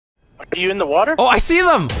Are you in the water? Oh, I see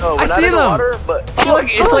them! No, I see them! Water, but... Look,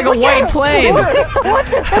 it's like a white plane! What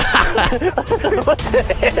the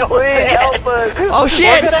hell? Please help us! Oh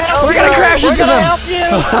shit! We're gonna crash into them!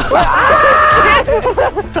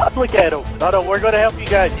 Look at him. No, no, we're gonna help you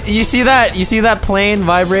guys. You see that? You see that plane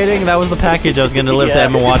vibrating? That was the package I was gonna deliver to Yeah.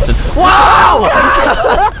 Emma Watson. Wow!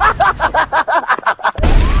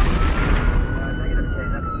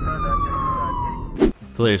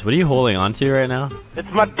 Delirious, what are you holding onto right now? It's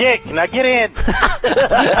my dick. Now get in.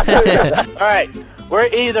 Alright, we're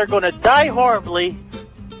either gonna die horribly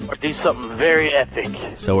or do something very epic.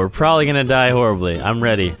 So we're probably gonna die horribly. I'm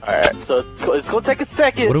ready. Alright, so it's gonna take a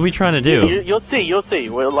second. What are we trying to do? You'll see, you'll see.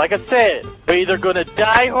 Well, like I said, we're either gonna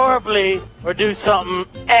die horribly or do something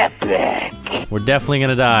epic. We're definitely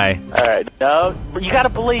gonna die. Alright, now, you gotta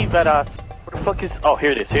believe that, what the fuck is, oh,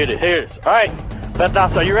 here it is, here it is, here it is. Alright,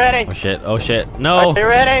 Bethos, are you ready? Oh shit, oh shit. No! Are you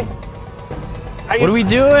ready? What are we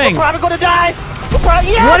doing? We're probably gonna die! We're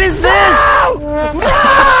probably, yes! What is this?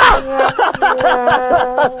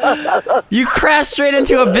 You crashed straight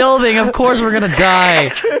into a building. Of course we're gonna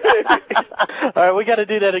die. Alright, we gotta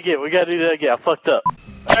do that again. We gotta do that again. I fucked up.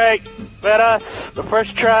 Alright, Bethos, the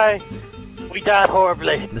first try, we died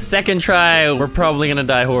horribly. The second try, we're probably gonna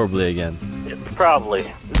die horribly again. Yeah,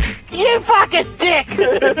 probably. You fucking dick!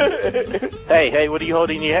 Hey, what are you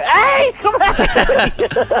holding in your hand? Hey, come back!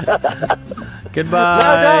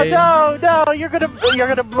 Goodbye. No, you're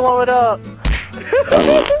gonna blow it up.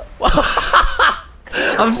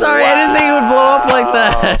 I'm sorry, I didn't think it would blow up like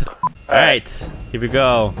that. Alright, here we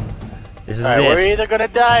go. This is Alright, it. we're either gonna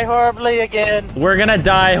die horribly again. We're gonna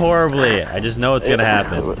die horribly. I just know it's gonna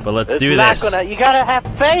happen. But let's do this. You gotta have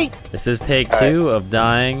faith. This is take 2 of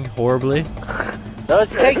dying horribly. No,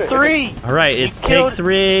 it's take 3. Alright, it's killed- take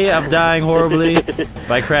 3 of dying horribly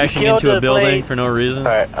by crashing killed into a the building plane. for no reason.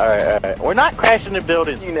 Alright. We're not crashing the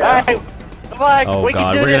building. You know. Alright, come on. Oh we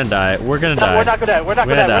god, can do we're gonna this. die. We're gonna No, die. we're not gonna die. We're not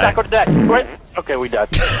gonna die. Okay, we died.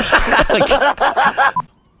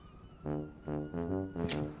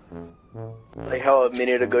 Like how a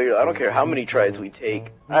minute ago, I don't care how many tries we take.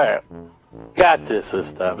 Alright. Got this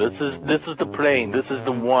time. This is the plane. This is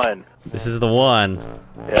the one. This is the one,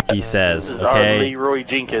 Yeah. he says, This is our okay? Leroy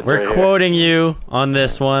Jenkins. We're right quoting you on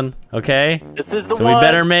this one, okay? here. This is the So one. we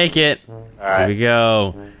better make it. Here Alright. we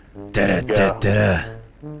go. Da-da-da-da-da.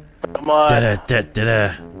 Come on.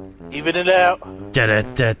 Da-da-da-da-da. Even it out.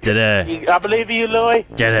 Da-da-da-da-da. I believe in you, Louis.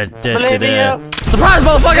 Believe in Da-da-da-da-da. you. Surprise,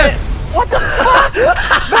 motherfucker! What the fuck?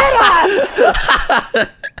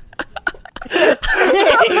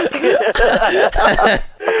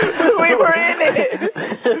 We were in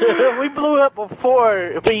it! We blew up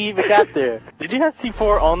before we even got there. Did you have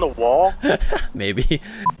C4 on the wall? Maybe.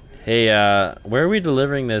 Hey, where are we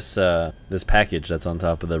delivering this this package that's on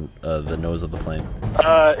top of the nose of the plane?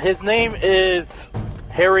 His name is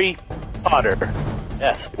Harry Potter.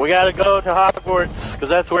 Yes, we gotta go to Hogwarts because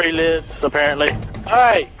that's where he lives, apparently. All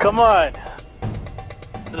right, come on.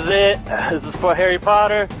 This is it. This is for Harry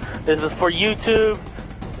Potter. This is for YouTube.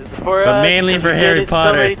 This is for But mainly for Harry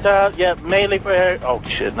Potter. Yeah, mainly for Harry. Oh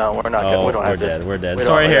shit! No, we're not. Oh, we don't we're have this. dead. We're dead. We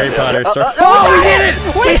Sorry, don't- Harry Potter. Oh, Sorry. oh, Oh, we did it!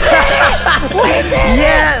 We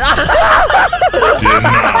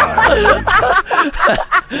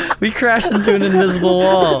Yeah. We crashed into an invisible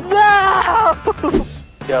wall. No!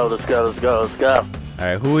 Let's go. All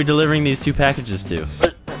right, who are we delivering these 2 packages to?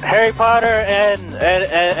 Harry Potter and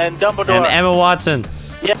Dumbledore. And Emma Watson.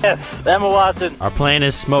 Yes, Emma Watson. Our plane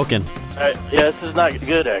is smoking. Yeah, this is not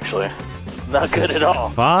good actually. Not good at all.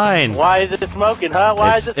 Fine. Why is it smoking, huh?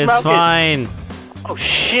 Why is it smoking? It's fine. Oh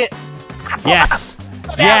shit. Yes.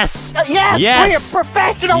 Yes. Yes. Yes. We're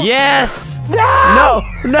professionals. Yes. No.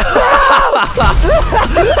 No.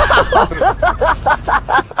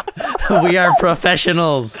 We are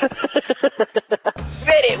professionals. We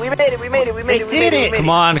made it! Come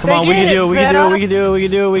on. We can do it.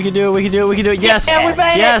 Yes. Yeah, we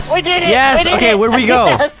made it. Yes. We did it. Yes. We did Okay, it. where do we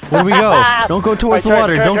go? Where do we go? Don't go towards the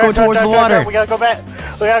water. Don't go towards the water. We gotta go back.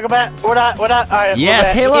 We're not. All right,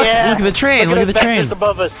 Yes. we're back. Hey, look. Yeah. Look at the train. Look at the those train. bastards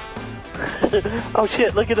above us. Oh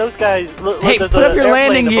shit! Look at those guys. Look, Hey, there's put up an your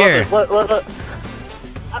airplane landing above gear. us. Look.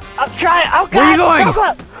 I'm trying. Oh, God, Where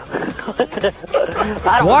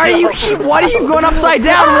are you going? Why are you going upside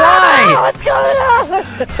down? Why? What's going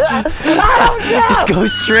on? Just go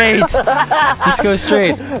straight. Just go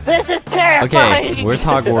straight. This is terrifying. Okay, where's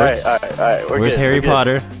Hogwarts? All right. Where's Harry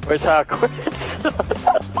Potter? Where's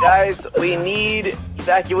Hogwarts? Guys, we need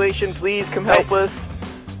evacuation, please come help us.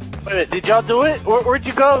 Wait a minute, did y'all do it? Where'd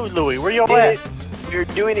you go, Louis? Where y'all at? You're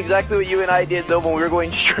doing exactly what you and I did though when we were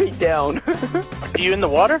going straight down. Are you in the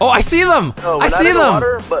water? Oh, I see them! No, we're I not see in them! the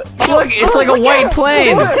water, but Look, it's like a white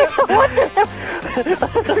plane!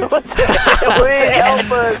 wait,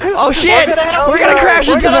 help us. Oh shit! We're gonna crash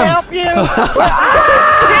into them!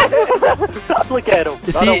 Look at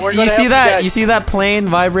him. See, you see that? You see that plane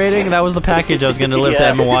vibrating? That was the package I was gonna deliver to Yeah.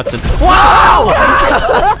 Emma Watson. Wow!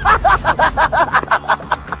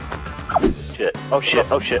 Shit. Oh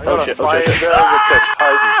shit. Oh shit. Oh, Oh shit. fire Oh shit.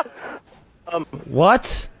 there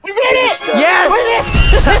What? We did it! Yes!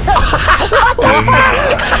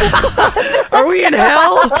 Are we in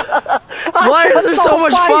hell? Why is there so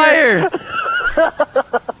much fire?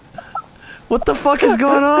 What the fuck is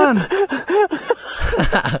going on?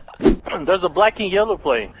 There's a black and yellow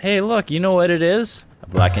plane. Hey, look, you know what it is? A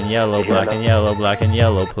black and yellow, black and yellow, black and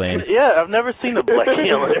yellow plane. Yeah, I've never seen a black and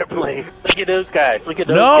yellow airplane. Look at those guys. Look at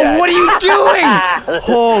those No, guys. what are you doing?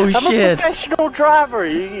 Oh I'm shit. a professional driver.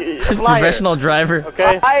 You a flyer, Professional driver.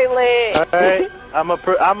 Okay. Pilot. All right.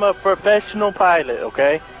 I'm a professional pilot.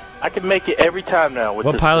 Okay. I can make it every time now with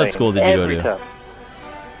What this pilot thing. school did you go Every to?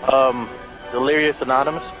 time. Delirious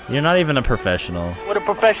Anonymous. You're not even a professional. Would a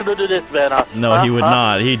professional do this, man? No, he would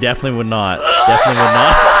not. He definitely would not. Definitely would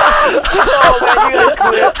not. Oh man, you gotta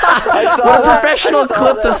quit. I saw Would a that. professional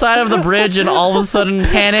clip the side of the bridge and all of a sudden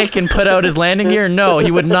panic and put out his landing gear? No,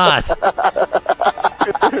 he would not.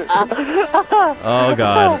 Oh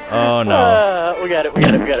god. Oh no. We got it.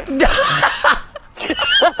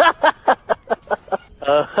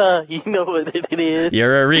 You know what it is.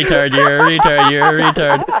 You're a retard, you're a retard, you're a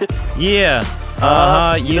retard. Yeah.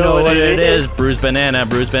 You know what it is. Bruise banana,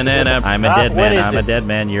 bruise banana. I'm a dead what man, is I'm a it? dead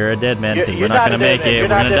man, you're a dead man. You're We're not gonna a make dead man. it, You're we're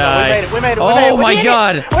not gonna a dead man. die. We made it. Oh my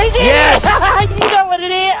god. We did it. Yes! You know what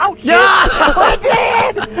it is. Oh shit. Yeah!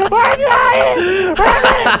 We're dying.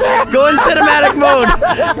 Go in cinematic mode.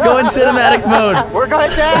 Go in cinematic mode. We're going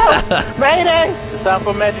down. Mayday. It's time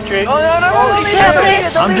for magic trick. Oh no, no, Holy no,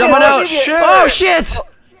 shit. I'm jumping out. Oh shit!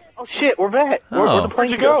 Oh shit, we're back. Oh. Where'd the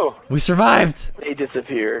plane go? We survived. They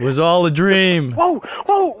disappeared. It was all a dream. Whoa,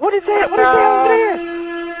 whoa, what is that? What is that over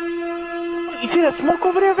there? You see that smoke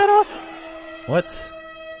over there, Venos? What?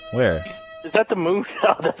 Where? Is that the moon?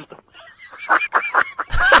 Oh, that's the...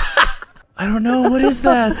 I don't know. What is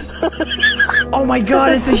that? Oh my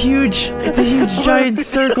god, it's a huge giant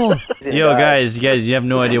circle. Yo, guys, you have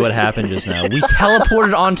no idea what happened just now. We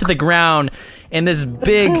teleported onto the ground and this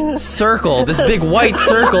big circle, this big white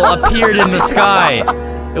circle appeared in the sky.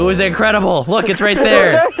 It was incredible. Look, it's right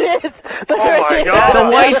there. There it is. Oh my god. The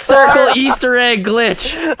white circle Easter egg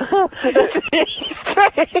glitch.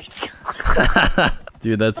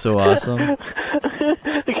 Dude, that's so awesome.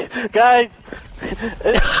 Guys,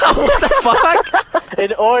 What the fuck?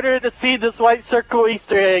 in order to see this white circle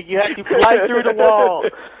Easter egg, you have to fly through the wall.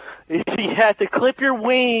 You have to clip your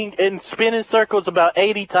wing and spin in circles about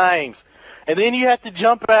 80 times. And then you have to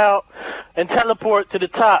jump out and teleport to the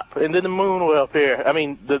top, and then the moon will appear. I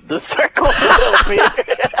mean, the circle will appear.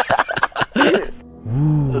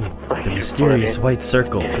 Ooh, the mysterious white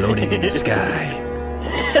circle floating in the sky.